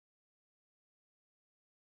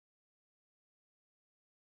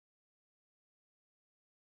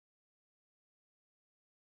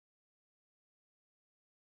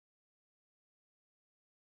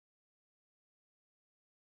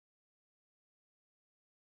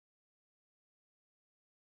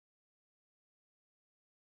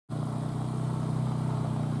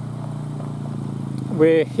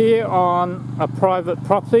We're here on a private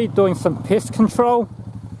property doing some pest control.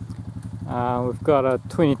 We've got a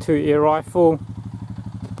 22 air rifle.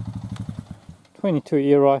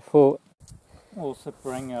 Also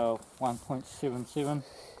bring a 1.77.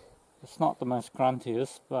 It's not the most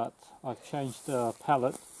gruntiest, but I've changed the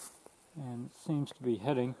pellet and it seems to be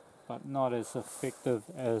hitting, but not as effective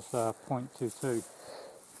as 0.22.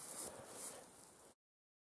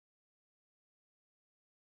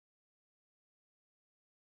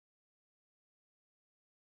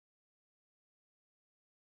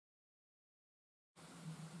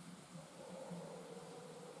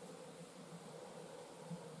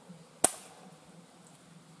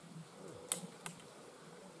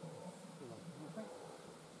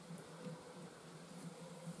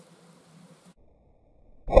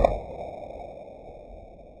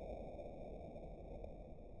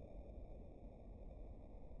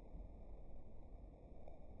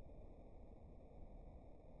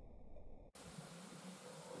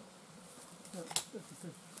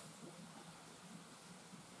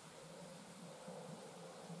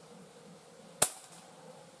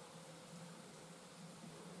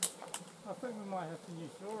 I think we might have to use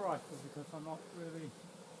your rifle because I'm not really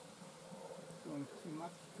doing too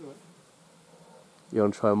much to it. You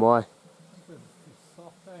want to try mine? It's too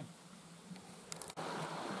soft, eh?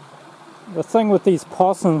 The thing with these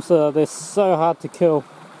possums, they're so hard to kill.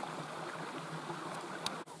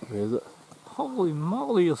 Where is it? Holy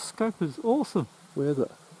moly, your scope is awesome. Where is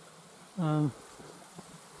it? Yeah,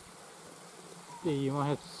 you might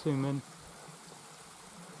have to zoom in.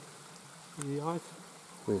 See the eyes?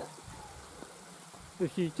 Where?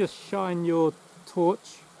 If you just shine your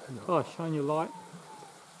torch, shine your light,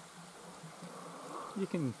 you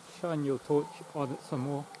can shine your torch on it some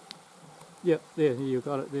more. Yep, there, you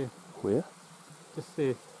got it there. Where? Just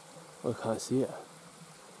there. I can't see it.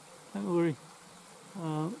 Don't worry.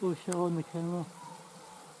 We'll show on the camera.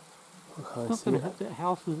 I can't It's see not it. going to hit that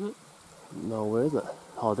house, is it? No, where is it?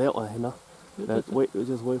 Oh, that one, no. Wait,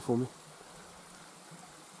 just wait for me.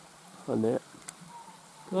 On that.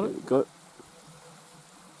 Got it? Go.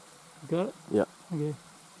 Got it? Yeah. Okay.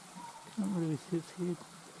 Can't really see its head.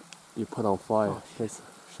 You put on fire. Oh, That's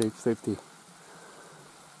safety.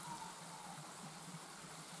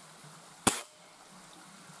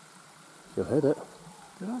 You hit it.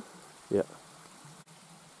 Did I? Yeah.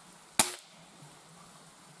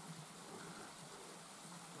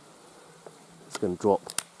 It's gonna drop.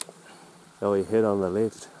 Oh, you hit on the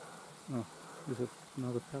left. Oh, is it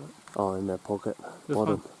another pellet? Oh, in my pocket. This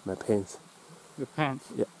Bottom. one? My pants. Your pants?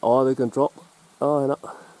 Yeah. Oh, they can drop. Oh, no.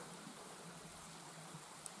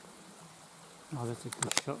 Oh, that's a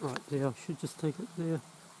good shot right there. I should just take it there.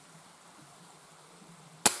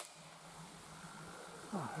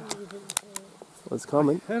 What's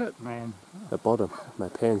coming? Hit it, man. The bottom. My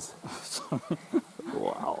pants. Sorry.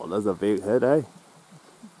 Wow, that's a big hit, eh?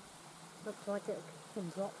 Looks like it can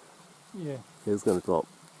drop. Yeah. It's gonna drop.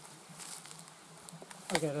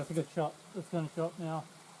 Okay, that's a good shot. It's going to drop now.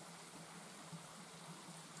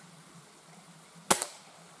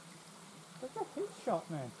 That's a hit shot,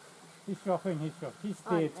 man. He's dropping, he's dropped. He's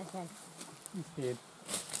dead. Oh, okay. He's dead.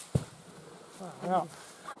 Wow. Out.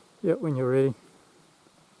 Yeah, when you're ready.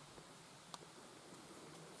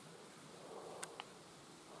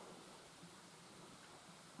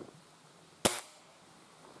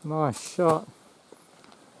 Nice shot.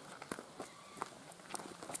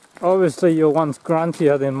 Obviously your one's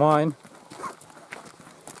gruntier than mine.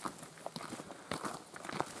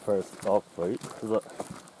 First dog fruit, is it?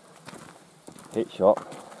 Hit shot.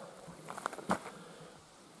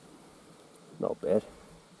 Not bad.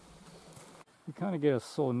 You kind of get a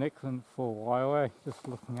sore neck for a while, eh? Just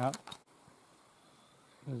looking up.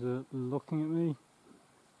 Is it looking at me?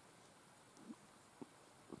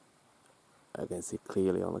 I can see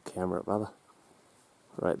clearly on the camera, brother.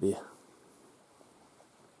 Right there.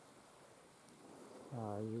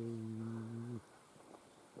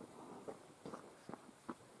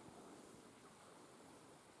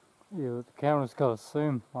 Yeah, the camera's got to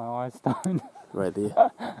zoom. My eyes don't. Right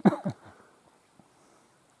there.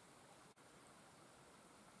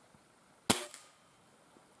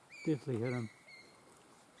 Definitely hit him.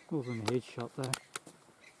 Wasn't a headshot though.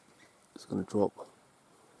 It's gonna drop.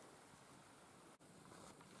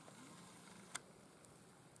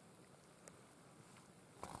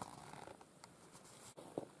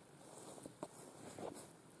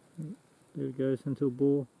 There it goes into a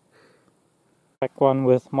ball. Back one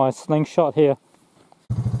with my slingshot here.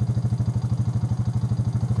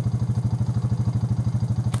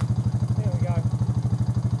 There we go.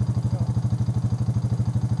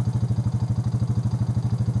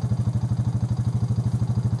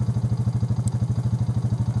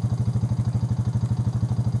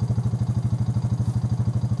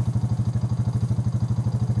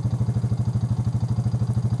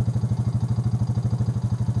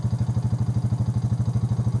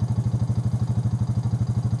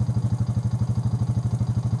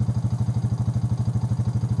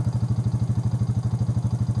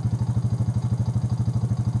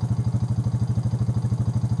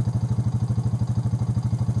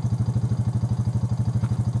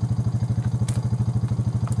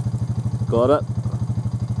 Got it.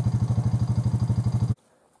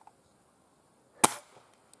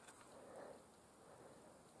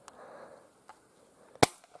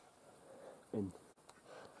 In.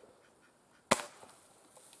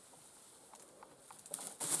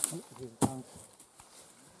 Oh, here it comes.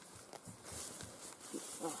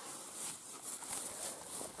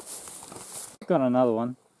 Got another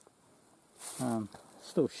one.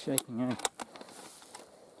 Still shaking, eh?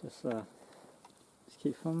 Just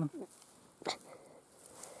keep filming.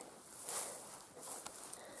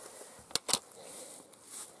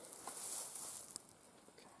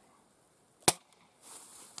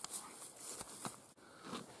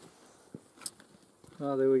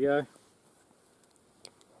 Oh, there we go.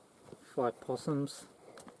 5 possums.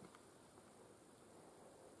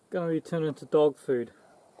 Gonna be turned into dog food.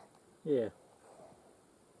 Yeah.